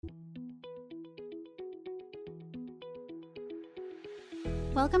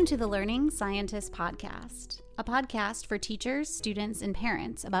Welcome to the Learning Scientists Podcast, a podcast for teachers, students, and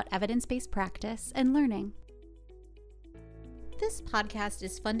parents about evidence-based practice and learning. This podcast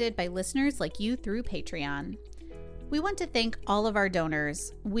is funded by listeners like you through Patreon. We want to thank all of our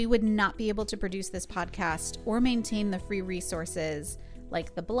donors. We would not be able to produce this podcast or maintain the free resources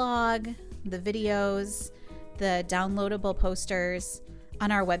like the blog, the videos, the downloadable posters on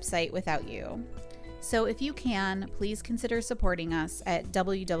our website without you. So if you can, please consider supporting us at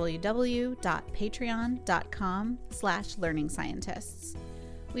www.patreon.com/learningscientists.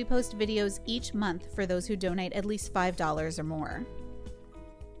 We post videos each month for those who donate at least $5 or more.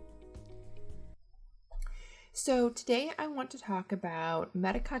 So today I want to talk about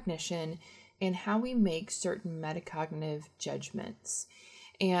metacognition and how we make certain metacognitive judgments.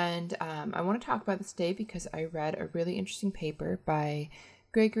 And I want to talk about this today because I read a really interesting paper by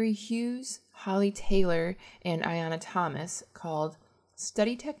Gregory Hughes, Holly Taylor, and Ayanna Thomas called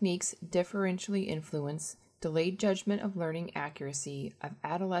Study Techniques Differentially Influence Delayed Judgment of Learning Accuracy of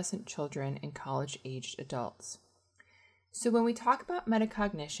Adolescent Children and College-Aged Adults. So when we talk about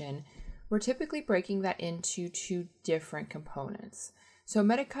metacognition, we're typically breaking that into two different components. So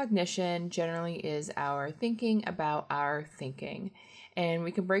metacognition generally is our thinking about our thinking, and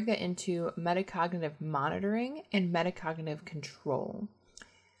we can break that into metacognitive monitoring and metacognitive control.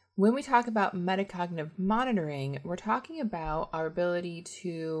 When we talk about metacognitive monitoring, we're talking about our ability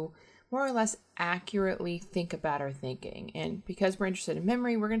to more or less accurately think about our thinking. And because we're interested in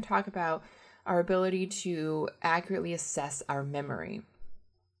memory, we're going to talk about our ability to accurately assess our memory.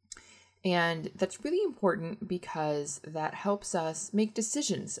 And that's really important because that helps us make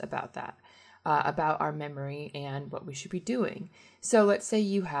decisions about that, about our memory and what we should be doing. So let's say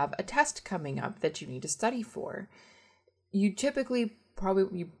you have a test coming up that you need to study for. You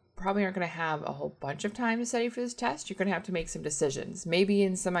probably aren't going to have a whole bunch of time to study for this test. You're going to have to make some decisions. Maybe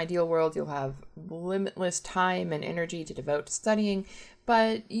in some ideal world, you'll have limitless time and energy to devote to studying,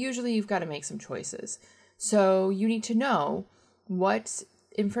 but usually you've got to make some choices. So you need to know what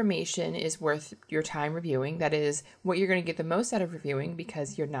information is worth your time reviewing. That is what you're going to get the most out of reviewing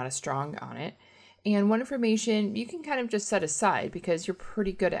because you're not as strong on it. And what information you can kind of just set aside because you're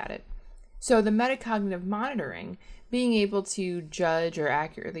pretty good at it. So the metacognitive monitoring, being able to judge or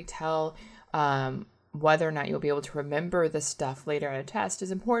accurately tell whether or not you'll be able to remember the stuff later on a test,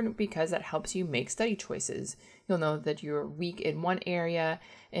 is important because that helps you make study choices. You'll know that you're weak in one area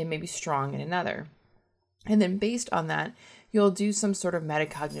and maybe strong in another. And then based on that, you'll do some sort of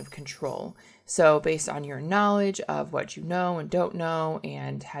metacognitive control. So based on your knowledge of what you know and don't know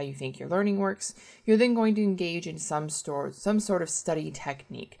and how you think your learning works, you're then going to engage in some sort of study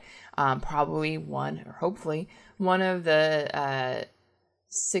technique. Probably one, or hopefully, one of the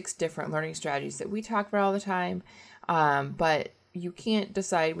 6 different learning strategies that we talk about all the time. But you can't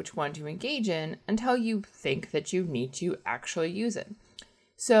decide which one to engage in until you think that you need to actually use it.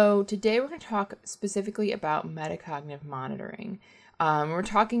 So today we're going to talk specifically about metacognitive monitoring. We're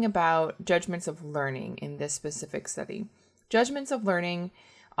talking about judgments of learning in this specific study. Judgments of learning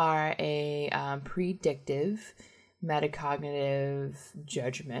are a predictive metacognitive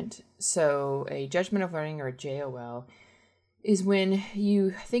judgment. So a judgment of learning, or a JOL, is when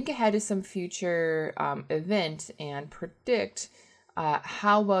you think ahead to some future event and predict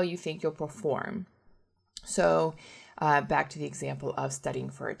how well you think you'll perform. So back to the example of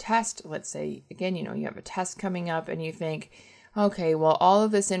studying for a test. Let's say, again, you have a test coming up and you think, okay, well, all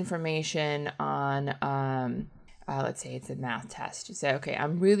of this information on, let's say it's a math test. You say, okay,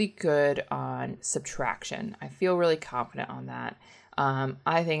 I'm really good on subtraction. I feel really confident on that.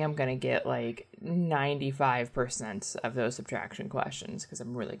 I think I'm going to get like 95% of those subtraction questions because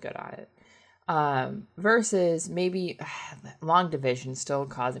I'm really good at it. Versus maybe long division still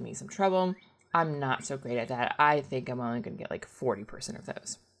causing me some trouble. I'm not so great at that. I think I'm only going to get like 40% of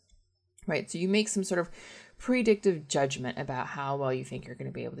those, right? So you make some sort of predictive judgment about how well you think you're going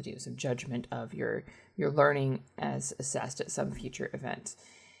to be able to do, some judgment of your learning as assessed at some future event.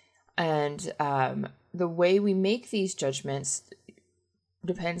 And the way we make these judgments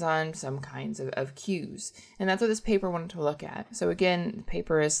depends on some kinds of cues. And that's what this paper wanted to look at. So again, the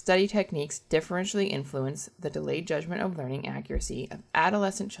paper is Study Techniques Differentially Influence the Delayed Judgment of Learning Accuracy of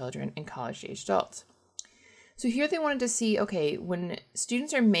Adolescent Children and College-Aged Adults. So here they wanted to see, okay, when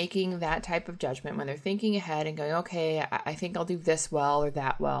students are making that type of judgment, when they're thinking ahead and going, okay, I think I'll do this well or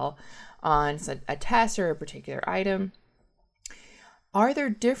that well on a test or a particular item, are there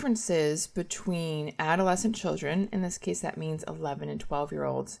differences between adolescent children, in this case that means 11 and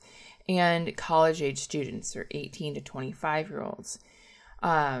 12-year-olds, and college-age students, or 18 to 25-year-olds,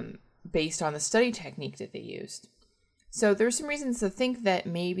 based on the study technique that they used? So there's some reasons to think that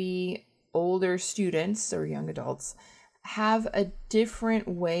maybe older students or young adults have a different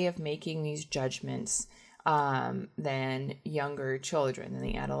way of making these judgments than younger children, than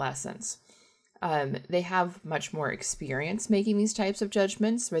the adolescents. They have much more experience making these types of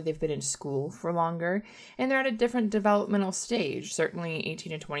judgments, where they've been in school for longer, and they're at a different developmental stage. Certainly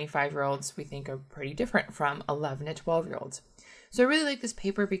 18 to 25-year-olds we think are pretty different from 11 to 12-year-olds. So I really like this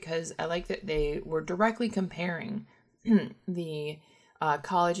paper because I like that they were directly comparing the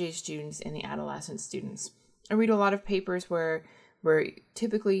college-age students and the adolescent students. I read a lot of papers where we're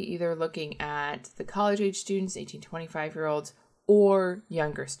typically either looking at the college-age students, 18 to 25-year-olds, or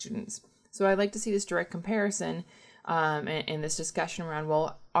younger students. So I'd like to see this direct comparison and this discussion around,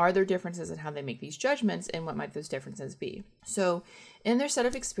 well, are there differences in how they make these judgments, and what might those differences be? So in their set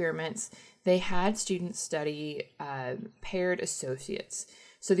of experiments, they had students study paired associates.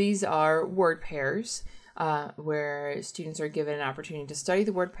 So these are word pairs where students are given an opportunity to study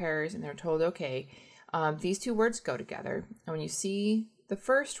the word pairs, and they're told, okay, these two words go together. And when you see the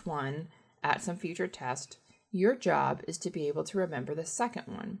first one at some future test, your job is to be able to remember the second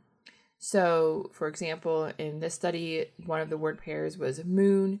one. So, for example, in this study, one of the word pairs was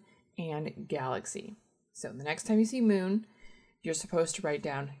moon and galaxy. So the next time you see moon, you're supposed to write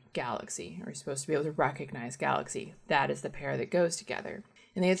down galaxy, or you're supposed to be able to recognize galaxy. That is the pair that goes together.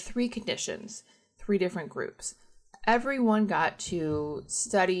 And they had 3 conditions, 3 different groups. Everyone got to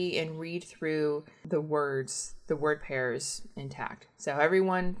study and read through the word pairs intact. So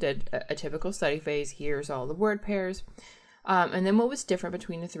everyone did a typical study phase. Here's all the word pairs. And then what was different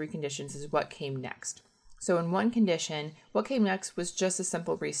between the 3 conditions is what came next. So in one condition, what came next was just a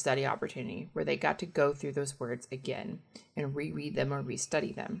simple restudy opportunity where they got to go through those words again and reread them or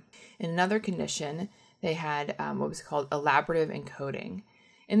restudy them. In another condition, they had what was called elaborative encoding.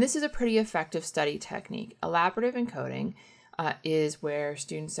 And this is a pretty effective study technique. Elaborative encoding is where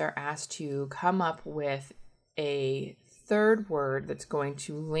students are asked to come up with a third word that's going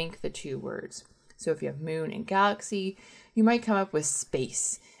to link the 2 words. So if you have moon and galaxy, you might come up with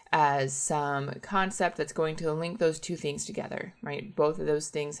space as some concept that's going to link those 2 things together, right? Both of those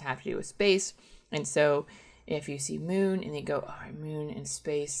things have to do with space. And so if you see moon and you go, oh, moon and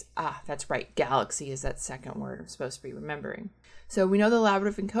space, that's right, galaxy is that second word I'm supposed to be remembering. So we know the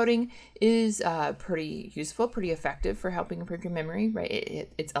elaborative encoding is pretty useful, pretty effective for helping improve your memory, right?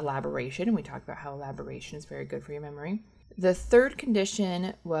 It's elaboration, and we talked about how elaboration is very good for your memory. The third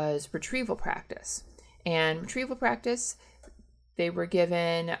condition was retrieval practice. And retrieval practice, they were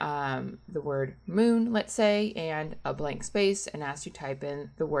given the word moon, let's say, and a blank space, and asked to type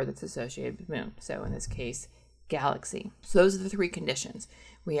in the word that's associated with moon. So in this case, galaxy. So those are the 3 conditions.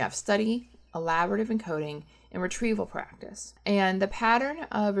 We have study, elaborative encoding, and retrieval practice. And the pattern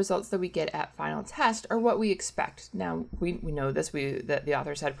of results that we get at final test are what we expect. Now, we know this, that the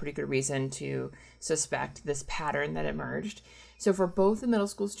authors had pretty good reason to suspect this pattern that emerged. So for both the middle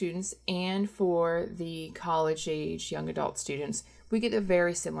school students and for the college-age young adult students, we get a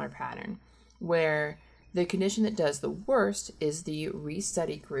very similar pattern where the condition that does the worst is the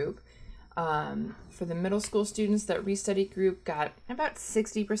restudy group. For the middle school students, that restudy group got about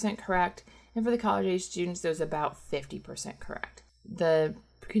 60% correct, and for the college-age students, it was about 50% correct. The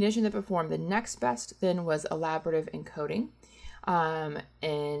condition that performed the next best then was elaborative encoding.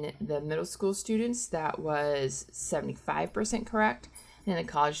 In the middle school students, that was 75% correct, and in the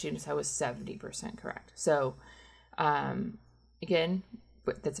college students, that was 70% correct. So, again,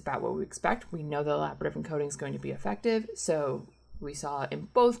 that's about what we expect. We know the elaborative encoding is going to be effective, so we saw in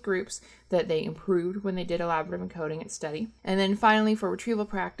both groups that they improved when they did elaborative encoding at study. And then finally, for retrieval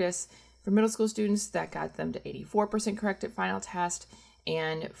practice, for middle school students, that got them to 84% correct at final test.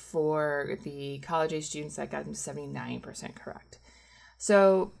 And for the college-age students, that got them to 79% correct.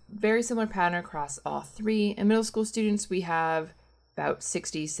 So very similar pattern across all 3. In middle school students, we have about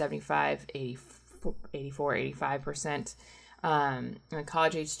 60, 75, 84, 85%. In the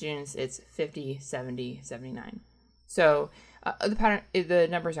college-age students, it's 50, 70, 79. So the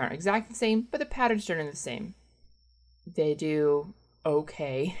numbers aren't exactly the same, but the pattern's generally the same. They do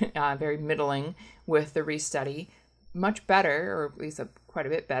okay, very middling with the restudy, much better, or at least quite a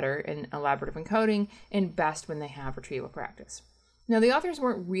bit better in elaborative encoding, and best when they have retrieval practice. Now, the authors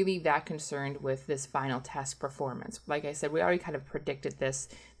weren't really that concerned with this final test performance. Like I said, we already kind of predicted this.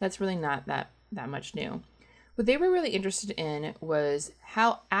 That's really not that much new. What they were really interested in was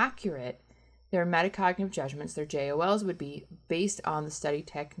how accurate their metacognitive judgments, their JOLs, would be based on the study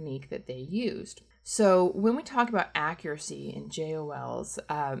technique that they used. So when we talk about accuracy in JOLs,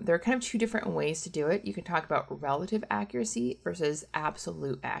 there are kind of 2 different ways to do it. You can talk about relative accuracy versus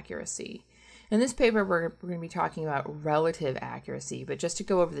absolute accuracy. In this paper, we're going to be talking about relative accuracy, but just to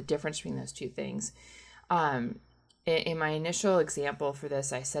go over the difference between those two things. In my initial example for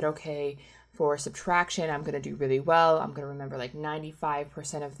this, I said, okay, for subtraction, I'm going to do really well. I'm going to remember like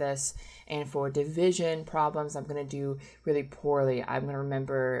 95% of this. And for division problems, I'm going to do really poorly. I'm going to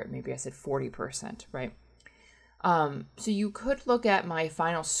remember, maybe I said 40%, right? So you could look at my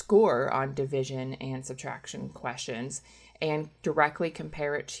final score on division and subtraction questions and directly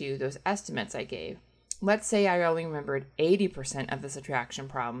compare it to those estimates I gave. Let's say I only remembered 80% of the subtraction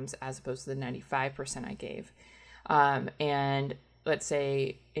problems as opposed to the 95% I gave. And let's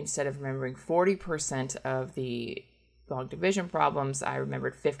say instead of remembering 40% of the long division problems, I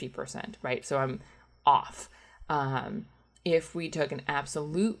remembered 50%, right? So I'm off. If we took an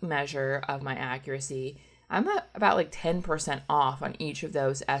absolute measure of my accuracy, I'm about like 10% off on each of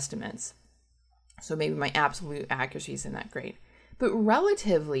those estimates. So maybe my absolute accuracy isn't that great. But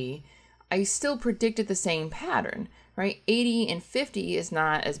relatively, I still predicted the same pattern, right? 80 and 50 is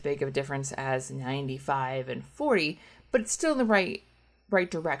not as big of a difference as 95 and 40, but it's still in the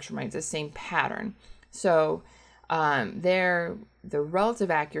right direction, right? It's the same pattern. So the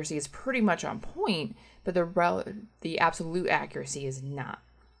relative accuracy is pretty much on point, but the absolute accuracy is not.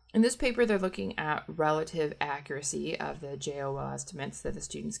 In this paper, they're looking at relative accuracy of the JOL estimates that the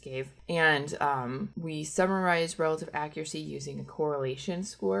students gave. And we summarize relative accuracy using a correlation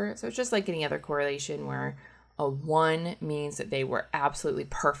score. So it's just like any other correlation where a 1 means that they were absolutely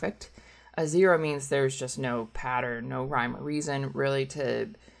perfect. A 0 means there's just no pattern, no rhyme or reason really to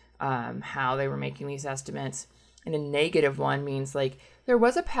how they were making these estimates. And a -1 means like there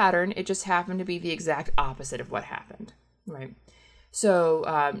was a pattern, it just happened to be the exact opposite of what happened, right?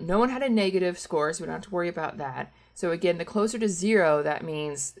 So no one had a negative score, so we don't have to worry about that. So again, the closer to 0, that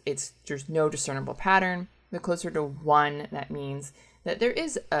means there's no discernible pattern. The closer to 1, that means that there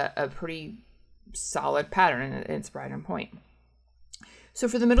is a pretty solid pattern and it's right on point. So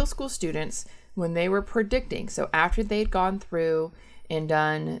for the middle school students, when they were predicting, so after they'd gone through and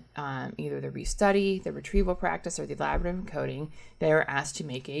done either the restudy, the retrieval practice, or the elaborative encoding, they were asked to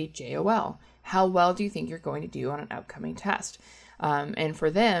make a JOL. How well do you think you're going to do on an upcoming test? And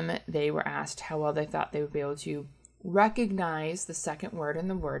for them, they were asked how well they thought they would be able to recognize the second word in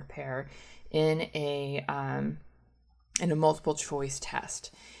the word pair in a multiple choice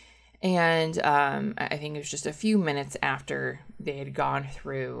test. And I think it was just a few minutes after they had gone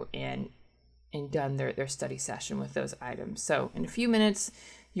through and done their study session with those items. So in a few minutes,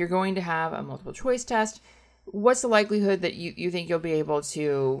 you're going to have a multiple choice test. What's the likelihood that you think you'll be able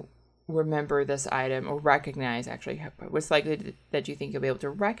to remember this item or recognize, actually, what's likely that you think you'll be able to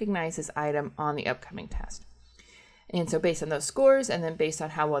recognize this item on the upcoming test? And so based on those scores and then based on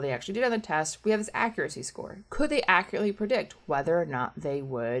how well they actually did on the test, we have this accuracy score. Could they accurately predict whether or not they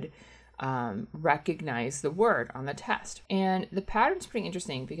would recognize the word on the test? And the pattern's pretty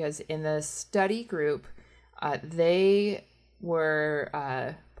interesting because in the study group, they were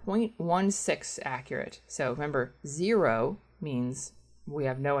 0.16 accurate. So remember, 0 means we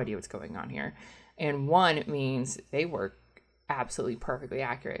have no idea what's going on here. And 1 means they were absolutely perfectly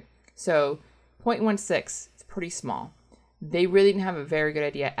accurate. So 0.16, it's pretty small. They really didn't have a very good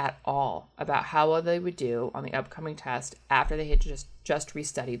idea at all about how well they would do on the upcoming test after they had just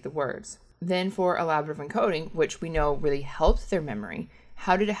restudied the words. Then for elaborative encoding, which we know really helped their memory,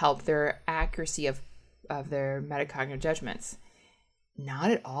 how did it help their accuracy of their metacognitive judgments? Not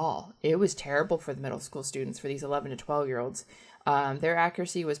at all. It was terrible for the middle school students, for these 11 to 12-year-olds. Their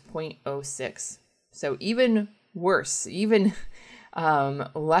accuracy was 0.06. So even worse, even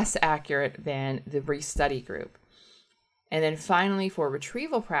less accurate than the restudy group. And then finally, for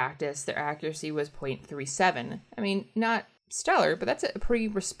retrieval practice, their accuracy was 0.37. I mean, not stellar, but that's a pretty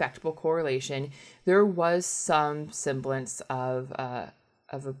respectable correlation. There was some semblance of a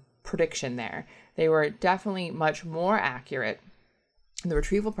prediction there. They were definitely much more accurate in the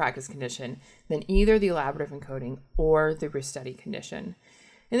retrieval practice condition than either the elaborative encoding or the restudy condition.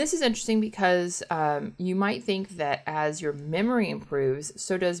 And this is interesting because you might think that as your memory improves,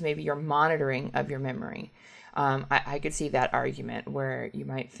 so does maybe your monitoring of your memory. I could see that argument where you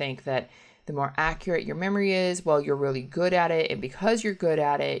might think that the more accurate your memory is, well, you're really good at it. And because you're good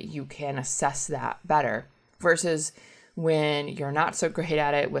at it, you can assess that better. Versus when you're not so great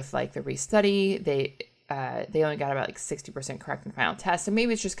at it with like the restudy, they only got about like 60% correct in the final test. So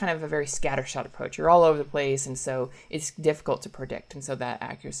maybe it's just kind of a very scattershot approach. You're all over the place. And so it's difficult to predict. And so that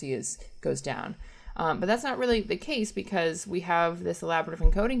accuracy goes down. But that's not really the case because we have this elaborative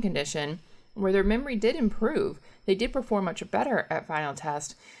encoding condition where their memory did improve. They did perform much better at final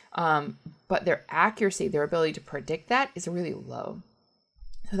test, but their accuracy, their ability to predict that is really low.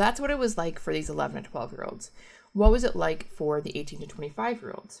 So that's what it was like for these 11 and 12-year-olds. What was it like for the 18 to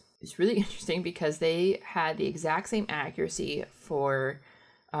 25-year-olds? It's really interesting because they had the exact same accuracy for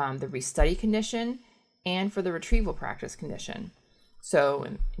the restudy condition and for the retrieval practice condition. So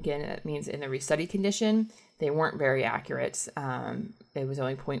again, that means in the restudy condition, they weren't very accurate. It was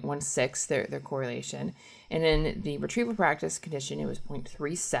only 0.16, their correlation. And in the retrieval practice condition, it was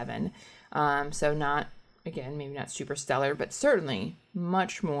 0.37. So not, again, maybe not super stellar, but certainly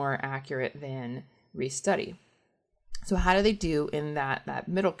much more accurate than restudy. So how do they do in that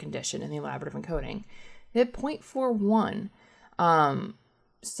middle condition in the elaborative encoding? They had 0.41.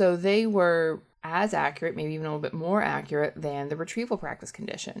 So they were as accurate, maybe even a little bit more accurate than the retrieval practice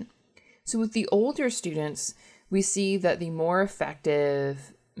condition. So with the older students, we see that the more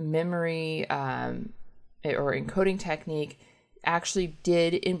effective memory or encoding technique actually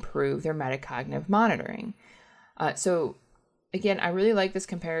did improve their metacognitive monitoring. So again, I really like this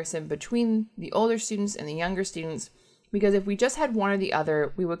comparison between the older students and the younger students, because if we just had one or the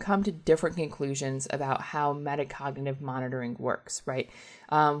other, we would come to different conclusions about how metacognitive monitoring works, right?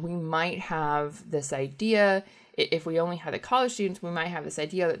 We might have this idea, if we only had the college students, we might have this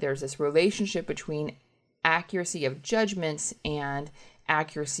idea that there's this relationship between accuracy of judgments and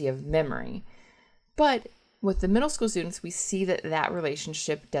accuracy of memory. But with the middle school students, we see that that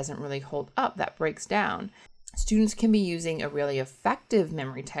relationship doesn't really hold up, that breaks down. Students can be using a really effective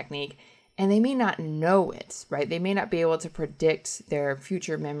memory technique, and they may not know it, right? They may not be able to predict their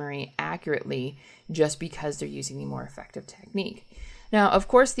future memory accurately just because they're using the more effective technique. Now, of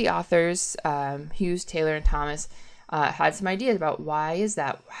course, the authors, Hughes, Taylor, and Thomas, had some ideas about why is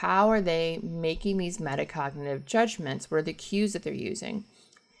that? How are they making these metacognitive judgments? What are the cues that they're using?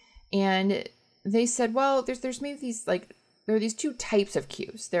 And they said, well, there's maybe these, there are these two types of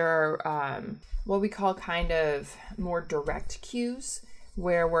cues. There are what we call kind of more direct cues,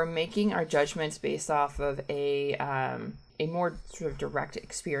 where we're making our judgments based off of a more sort of direct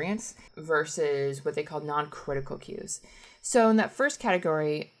experience, versus what they call non-critical cues. So in that first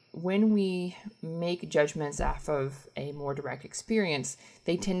category, when we make judgments off of a more direct experience,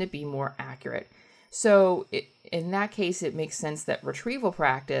 they tend to be more accurate. So in that case, it makes sense that retrieval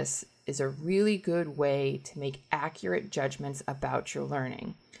practice is a really good way to make accurate judgments about your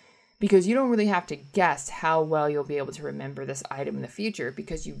learning, because you don't really have to guess how well you'll be able to remember this item in the future,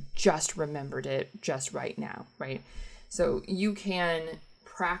 because you just remembered it just right now, right? So you can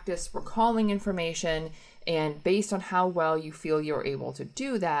practice recalling information, and based on how well you feel you're able to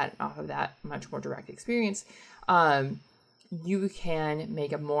do that off of that much more direct experience, you can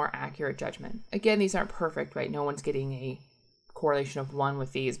make a more accurate judgment. Again, these aren't perfect, right? No one's getting a correlation of 1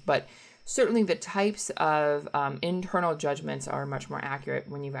 with these, but certainly the types of internal judgments are much more accurate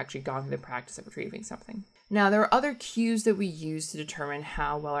when you've actually gone through the practice of retrieving something. Now, there are other cues that we use to determine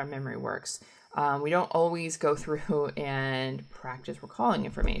how well our memory works. We don't always go through and practice recalling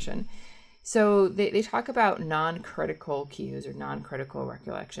information. So they talk about non-critical cues or non-critical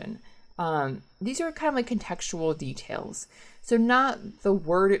recollection. These are kind of like contextual details. So not the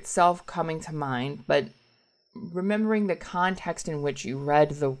word itself coming to mind, but remembering the context in which you read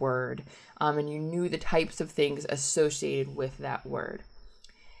the word, and you knew the types of things associated with that word.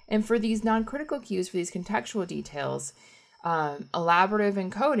 And for these non-critical cues, for these contextual details, elaborative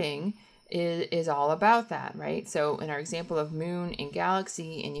encoding is all about that, right? So in our example of moon and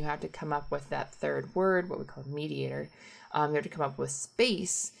galaxy, and you have to come up with that third word, what we call mediator, you have to come up with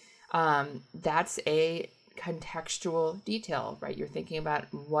space. That's a contextual detail, right? You're thinking about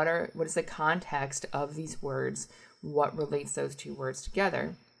what is the context of these words, what relates those two words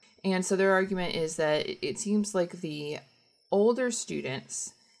together. And so their argument is that it seems like the older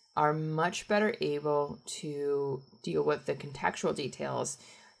students are much better able to deal with the contextual details.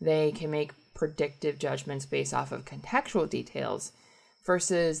 They can make predictive judgments based off of contextual details,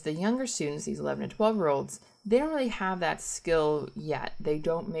 versus the younger students, these 11 and 12-year-olds, they don't really have that skill yet. They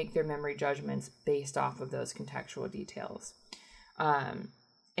don't make their memory judgments based off of those contextual details. And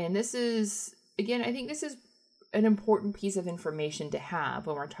this is, again, I think this is an important piece of information to have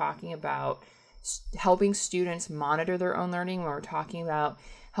when we're talking about helping students monitor their own learning, when we're talking about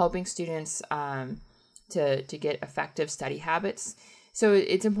helping students to get effective study habits. So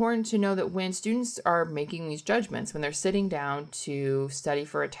it's important to know that when students are making these judgments, when they're sitting down to study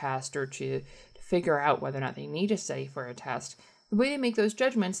for a test or to figure out whether or not they need to study for a test, the way they make those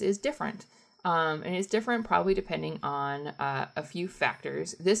judgments is different. And it's different probably depending on a few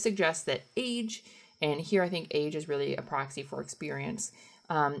factors. This suggests that age, and here I think age is really a proxy for experience,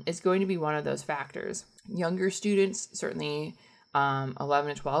 is going to be one of those factors. Younger students, certainly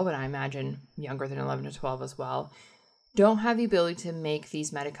 11 to 12, and I imagine younger than 11 to 12 as well, don't have the ability to make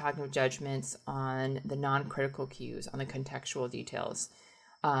these metacognitive judgments on the non-critical cues, on the contextual details.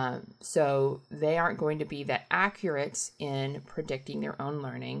 So they aren't going to be that accurate in predicting their own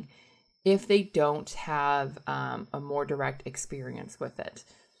learning if they don't have a more direct experience with it.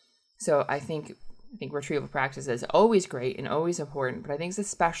 So I think retrieval practice is always great and always important, but I think it's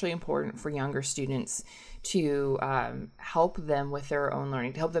especially important for younger students to help them with their own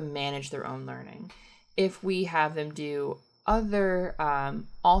learning, to help them manage their own learning. If we have them do other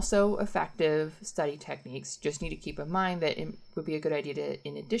also effective study techniques, just need to keep in mind that it would be a good idea to,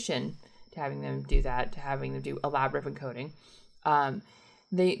 in addition to having them do that, to having them do elaborative encoding,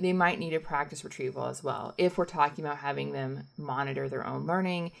 they might need to practice retrieval as well, if we're talking about having them monitor their own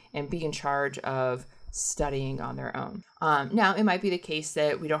learning and be in charge of studying on their own. Now, it might be the case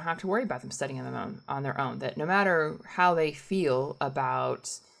that we don't have to worry about them studying on their own, that no matter how they feel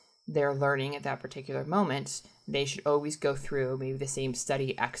about their learning at that particular moment, they should always go through maybe the same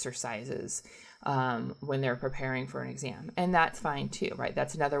study exercises when they're preparing for an exam. And that's fine too, right?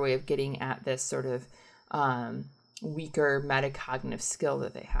 That's another way of getting at this sort of weaker metacognitive skill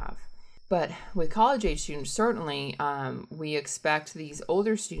that they have. But with college age students, certainly we expect these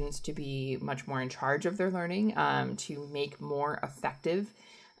older students to be much more in charge of their learning, to make more effective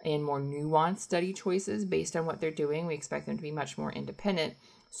and more nuanced study choices based on what they're doing. We expect them to be much more independent.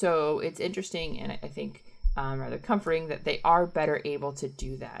 So it's interesting and I think rather comforting that they are better able to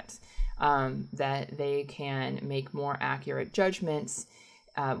do that, that they can make more accurate judgments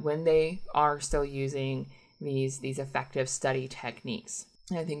when they are still using these effective study techniques.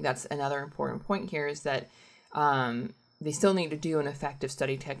 And I think that's another important point here, is that they still need to do an effective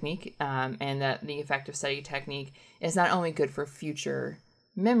study technique, and that the effective study technique is not only good for future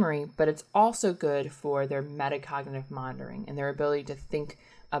memory, but it's also good for their metacognitive monitoring and their ability to think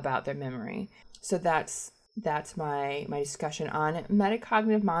about their memory. So that's my discussion on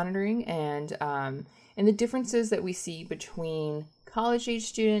metacognitive monitoring and the differences that we see between college age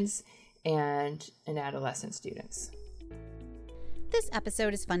students and adolescent students. This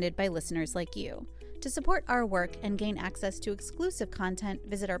episode is funded by listeners like you. To support our work and gain access to exclusive content,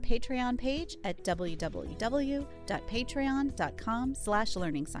 visit our Patreon page at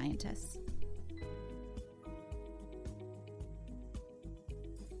www.patreon.com/learningscientists.